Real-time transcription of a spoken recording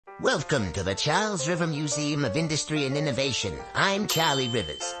Welcome to the Charles River Museum of Industry and Innovation. I'm Charlie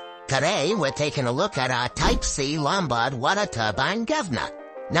Rivers. Today, we're taking a look at our Type C Lombard water turbine governor.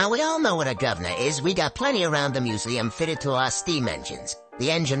 Now, we all know what a governor is. We got plenty around the museum fitted to our steam engines. The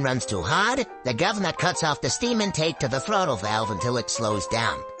engine runs too hard, the governor cuts off the steam intake to the throttle valve until it slows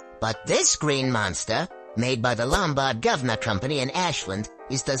down. But this green monster, made by the Lombard Governor Company in Ashland,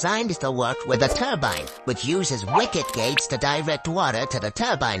 is designed to work with a turbine, which uses wicket gates to direct water to the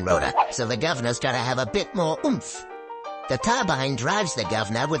turbine rotor, so the governor's gotta have a bit more oomph. The turbine drives the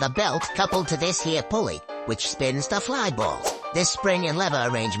governor with a belt coupled to this here pulley, which spins the fly balls. This spring and lever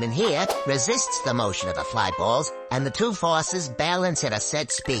arrangement here resists the motion of the fly balls, and the two forces balance at a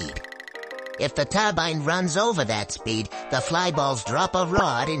set speed. If the turbine runs over that speed, the fly balls drop a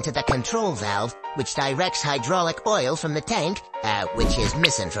rod into the control valve, which directs hydraulic oil from the tank, which is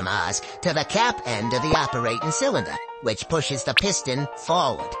missing from ours, to the cap end of the operating cylinder, which pushes the piston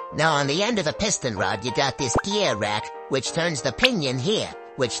forward. Now on the end of the piston rod you got this gear rack, which turns the pinion here,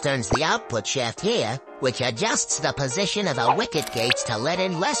 which turns the output shaft here, which adjusts the position of the wicket gates to let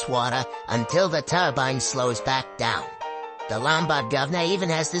in less water until the turbine slows back down. The Lombard Governor even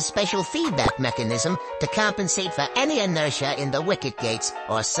has this special feedback mechanism to compensate for any inertia in the wicket gates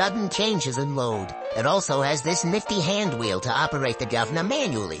or sudden changes in load. It also has this nifty hand wheel to operate the governor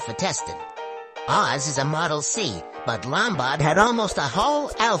manually for testing. Ours is a Model C, but Lombard had almost a whole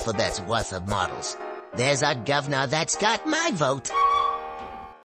alphabet's worth of models. There's a governor that's got my vote.